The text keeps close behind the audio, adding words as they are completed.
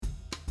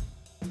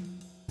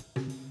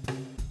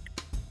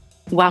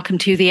Welcome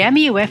to the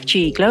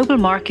MUFG Global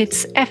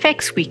Markets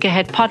FX Week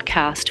Ahead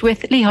podcast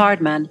with Lee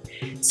Hardman,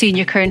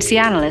 Senior Currency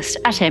Analyst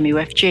at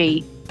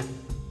MUFG.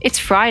 It's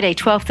Friday,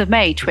 12th of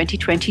May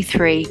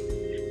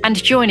 2023,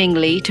 and joining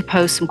Lee to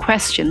pose some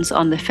questions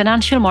on the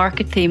financial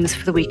market themes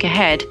for the week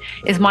ahead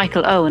is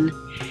Michael Owen,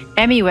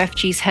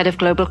 MUFG's Head of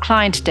Global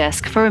Client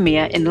Desk for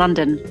EMEA in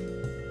London.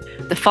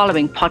 The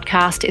following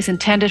podcast is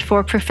intended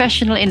for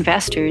professional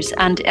investors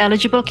and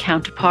eligible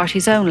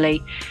counterparties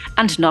only,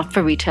 and not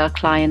for retail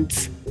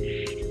clients.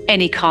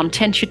 Any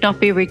content should not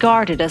be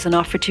regarded as an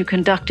offer to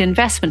conduct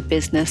investment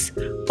business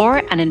or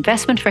an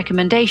investment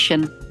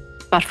recommendation,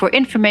 but for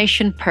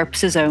information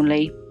purposes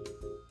only.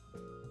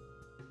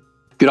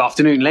 Good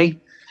afternoon, Lee.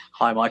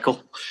 Hi,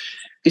 Michael.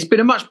 It's been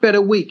a much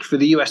better week for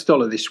the US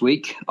dollar this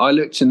week. I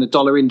looked and the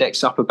dollar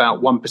index up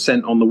about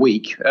 1% on the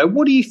week.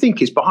 What do you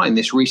think is behind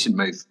this recent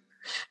move?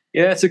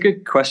 Yeah, it's a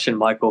good question,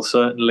 Michael.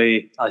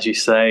 Certainly, as you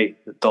say,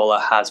 the dollar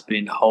has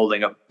been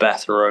holding up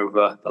better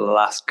over the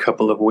last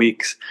couple of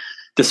weeks,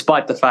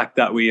 despite the fact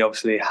that we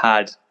obviously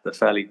had the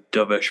fairly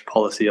dovish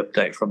policy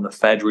update from the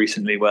Fed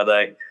recently, where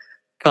they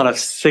kind of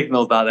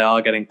signaled that they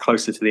are getting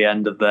closer to the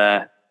end of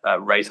their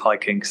rate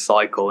hiking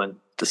cycle. And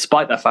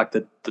despite the fact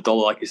that the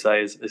dollar, like you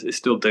say, is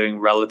still doing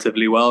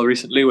relatively well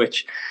recently,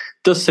 which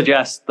does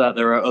suggest that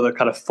there are other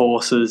kind of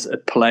forces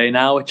at play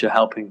now which are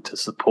helping to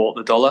support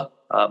the dollar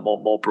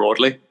more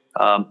broadly.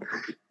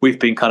 We've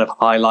been kind of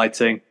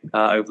highlighting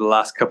over the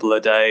last couple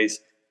of days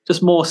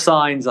just more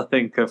signs, I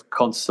think, of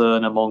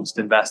concern amongst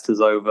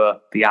investors over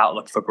the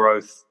outlook for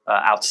growth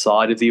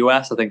outside of the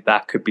US. I think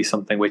that could be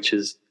something which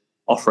is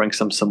offering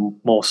some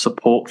more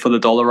support for the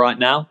dollar right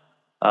now.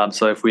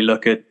 So if we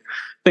look at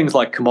things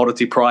like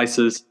commodity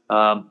prices,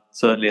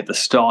 certainly at the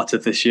start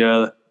of this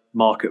year, the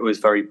market was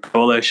very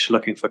bullish,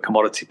 looking for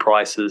commodity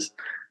prices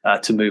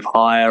to move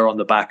higher on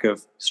the back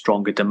of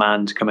stronger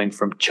demand coming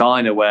from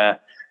China,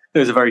 where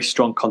there's a very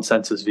strong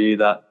consensus view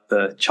that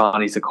the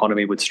Chinese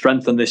economy would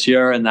strengthen this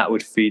year, and that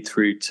would feed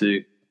through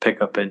to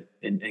pick up in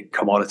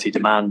commodity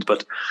demand.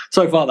 But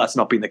so far, that's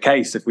not been the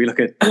case. If we look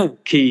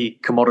at key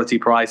commodity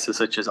prices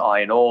such as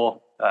iron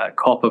ore,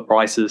 copper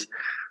prices,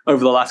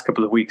 over the last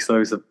couple of weeks,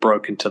 those have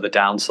broken to the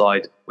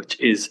downside, which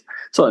is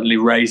certainly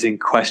raising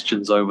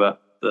questions over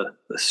the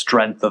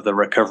strength of the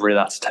recovery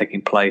that's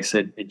taking place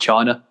in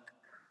China.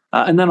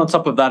 And then on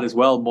top of that as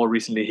well, more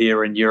recently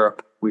here in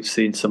Europe, we've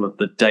seen some of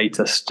the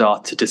data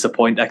start to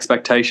disappoint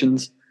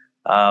expectations.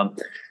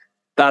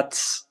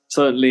 That's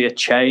certainly a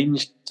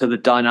change to the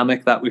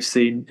dynamic that we've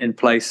seen in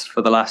place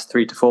for the last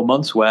 3 to 4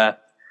 months, where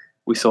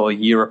we saw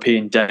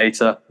European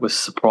data was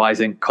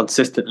surprising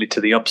consistently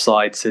to the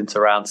upside since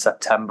around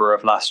September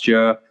of last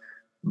year.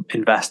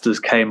 Investors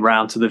came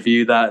round to the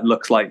view that it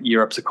looks like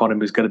Europe's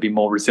economy is going to be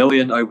more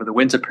resilient over the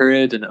winter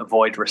period and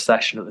avoid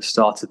recession at the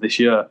start of this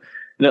year.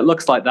 And it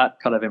looks like that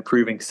kind of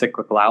improving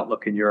cyclical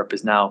outlook in Europe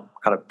is now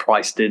kind of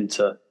priced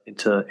into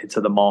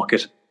the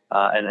market.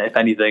 And if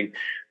anything,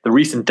 the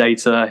recent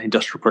data,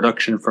 industrial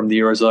production from the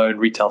Eurozone,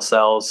 retail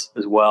sales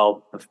as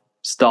well, have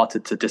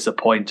started to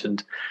disappoint.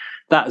 And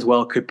that as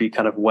well could be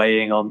kind of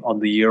weighing on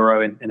the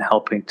euro and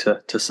helping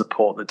to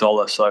support the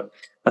dollar. So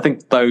I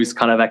think those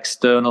kind of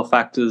external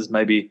factors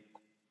maybe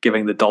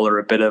giving the dollar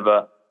a bit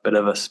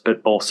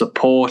more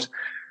support.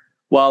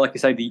 Well, like I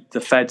say, the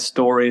Fed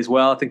story as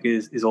well, I think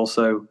is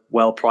also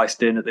well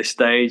priced in at this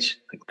stage.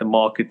 I think the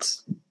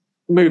market's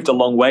moved a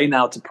long way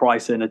now to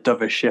price in a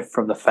dovish shift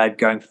from the Fed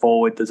going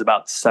forward. There's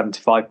about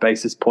 75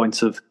 basis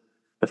points of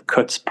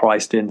cuts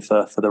priced in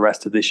for the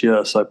rest of this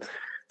year. So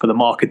for the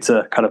market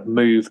to kind of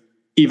move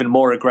even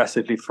more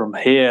aggressively from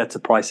here to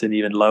price in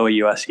even lower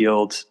US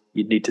yields,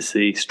 you'd need to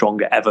see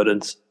stronger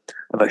evidence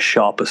of a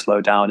sharper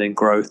slowdown in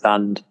growth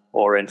and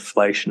or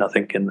inflation, I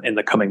think, in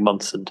the coming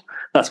months. And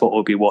that's what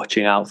we'll be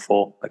watching out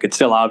for. Like, it's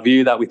still our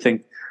view that we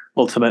think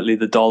ultimately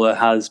the dollar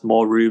has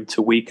more room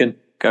to weaken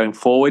going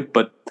forward.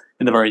 But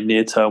in the very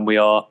near term, we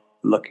are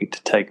looking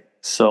to take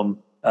some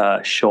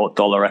short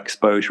dollar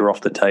exposure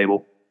off the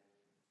table.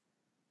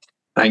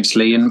 Thanks,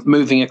 Lee. And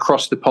moving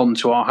across the pond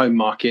to our home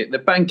market, the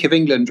Bank of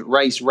England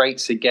raised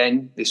rates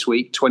again this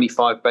week,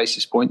 25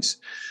 basis points.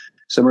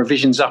 Some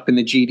revisions up in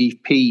the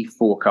GDP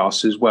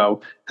forecast as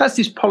well. Has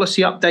this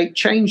policy update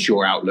changed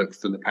your outlook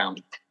for the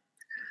pound?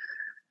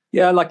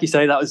 Yeah, like you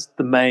say, that was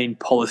the main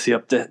policy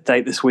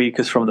update this week,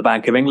 is from the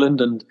Bank of England.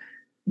 And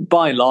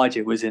by and large,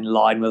 it was in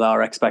line with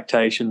our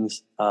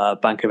expectations.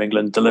 Bank of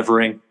England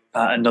delivering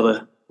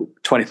another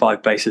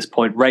 25 basis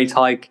point rate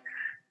hike.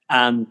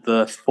 And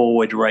the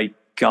forward rate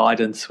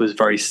guidance was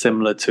very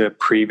similar to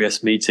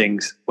previous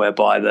meetings,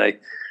 whereby they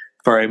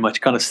very much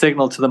kind of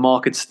signaled to the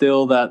market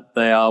still that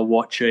they are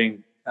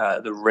watching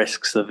the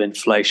risks of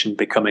inflation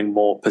becoming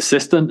more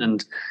persistent.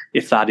 And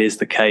if that is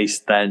the case,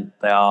 then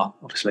they are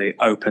obviously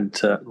open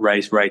to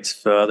raise rates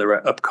further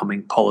at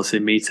upcoming policy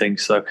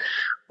meetings. So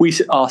we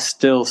are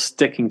still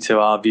sticking to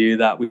our view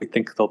that we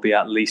think there'll be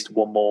at least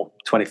one more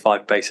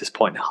 25 basis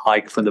point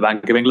hike from the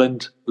Bank of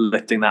England,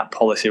 lifting that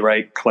policy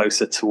rate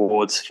closer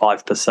towards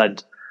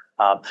 5%.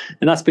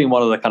 And that's been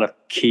one of the kind of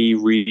key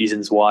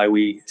reasons why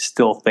we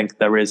still think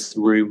there is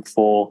room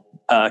for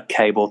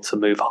cable to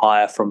move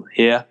higher from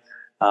here.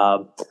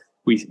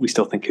 We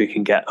still think we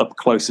can get up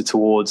closer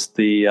towards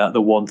the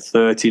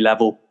 130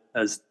 level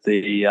as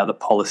the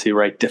policy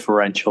rate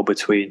differential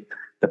between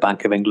the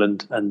Bank of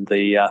England and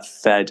the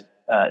Fed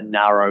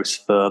narrows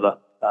further.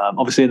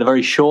 Obviously, in the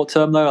very short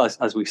term, though,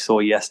 as we saw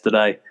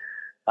yesterday,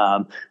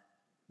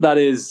 that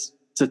is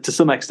to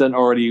some extent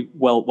already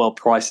well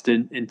priced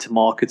into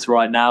markets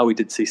right now. We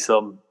did see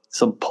some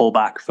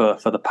pullback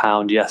for the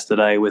pound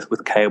yesterday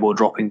with cable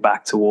dropping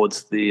back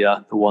towards the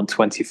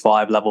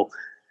 125 level.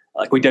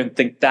 Like, we don't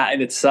think that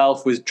in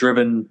itself was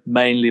driven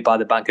mainly by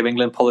the Bank of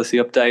England policy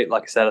update.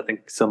 Like I said, I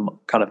think some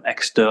kind of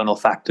external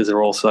factors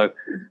are also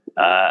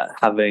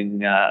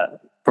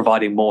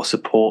providing more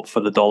support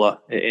for the dollar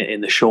in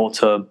the short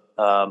term,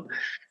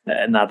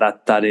 and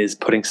that is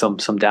putting some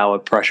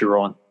downward pressure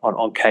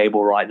on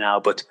cable right now.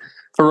 But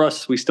for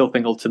us, we still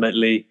think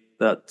ultimately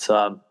that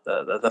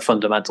the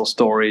fundamental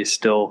story is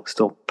still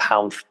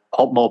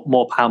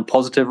more pound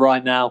positive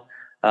right now.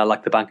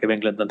 Like the Bank of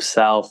England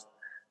themselves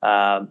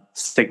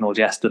signaled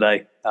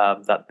yesterday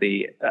that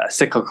the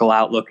cyclical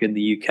outlook in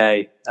the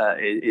UK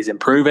is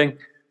improving.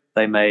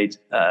 They made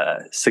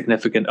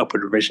significant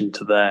upward revision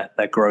to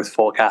their growth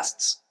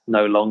forecasts,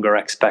 no longer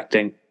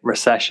expecting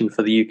recession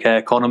for the UK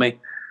economy.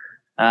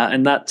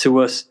 And that, to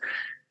us,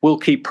 will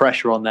keep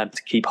pressure on them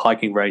to keep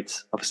hiking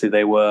rates. Obviously,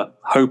 they were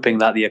hoping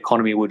that the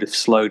economy would have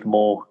slowed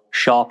more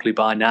sharply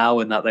by now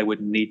and that they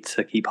would need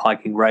to keep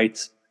hiking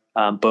rates.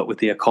 But with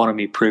the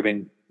economy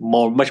proving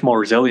much more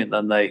resilient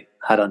than they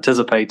had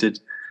anticipated,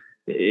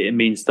 it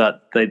means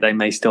that they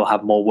may still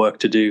have more work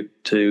to do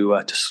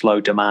to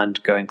slow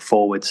demand going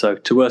forward. So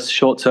to us,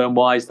 short-term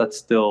wise, that's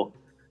still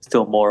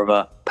more of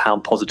a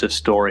pound positive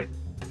story.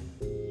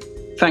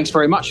 Thanks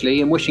very much,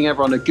 Lee, and wishing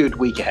everyone a good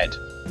week ahead.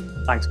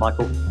 Thanks,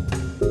 Michael.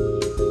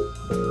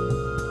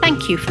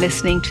 Thank you for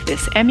listening to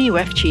this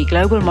MUFG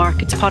Global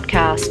Markets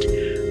podcast.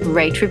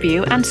 Rate,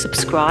 review and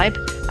subscribe,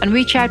 and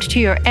reach out to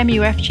your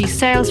MUFG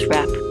sales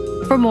rep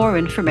for more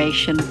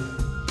information.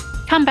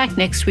 Come back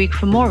next week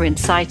for more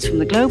insights from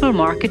the Global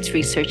Markets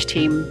Research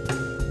team.